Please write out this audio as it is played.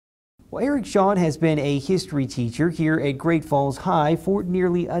Well, Eric Shawn has been a history teacher here at Great Falls High for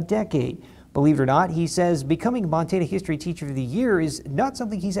nearly a decade. Believe it or not, he says becoming Montana History Teacher of the Year is not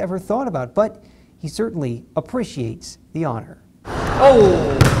something he's ever thought about, but he certainly appreciates the honor.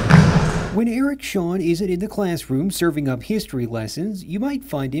 When Eric Shawn isn't in the classroom serving up history lessons, you might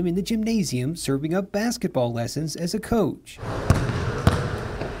find him in the gymnasium serving up basketball lessons as a coach.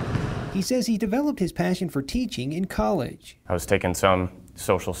 He says he developed his passion for teaching in college. I was taking some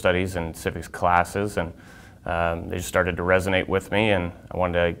social studies and civics classes, and they just started to resonate with me, and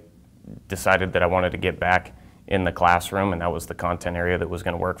decided that I wanted to get back in the classroom, and that was the content area that was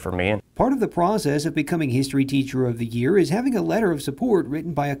going to work for me. Part of the process of becoming History Teacher of the Year is having a letter of support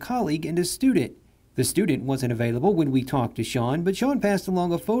written by a colleague and a student. The student wasn't available when we talked to Shawn, but Shawn passed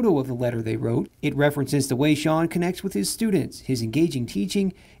along a photo of the letter they wrote. It references the way Shawn connects with his students, his engaging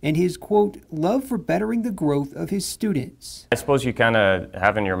teaching, and his, quote, love for bettering the growth of his students. I suppose you kind of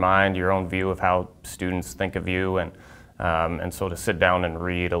have in your mind your own view of how students think of you, and so to sit down and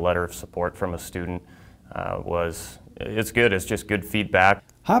read a letter of support from a student it's good. It's just good feedback.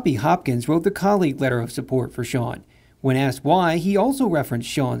 Hoppy Hopkins wrote the colleague letter of support for Shawn. When asked why, he also referenced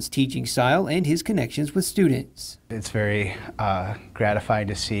Shawn's teaching style and his connections with students. It's very gratifying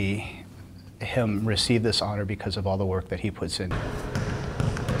to see him receive this honor because of all the work that he puts in.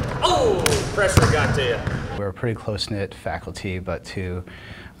 Oh, pressure got to you. We're a pretty close-knit faculty, but to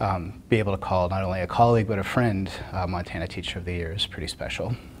be able to call not only a colleague but a friend Montana Teacher of the Year is pretty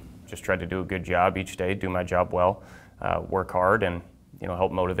special. Just try to do a good job each day, do my job well, work hard, and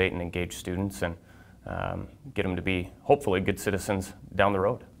help motivate and engage students, and get them to be hopefully good citizens down the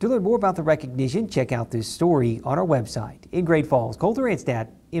road. To learn more about the recognition, check out this story on our website. In Great Falls, Colter Anstad,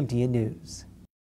 MTN News.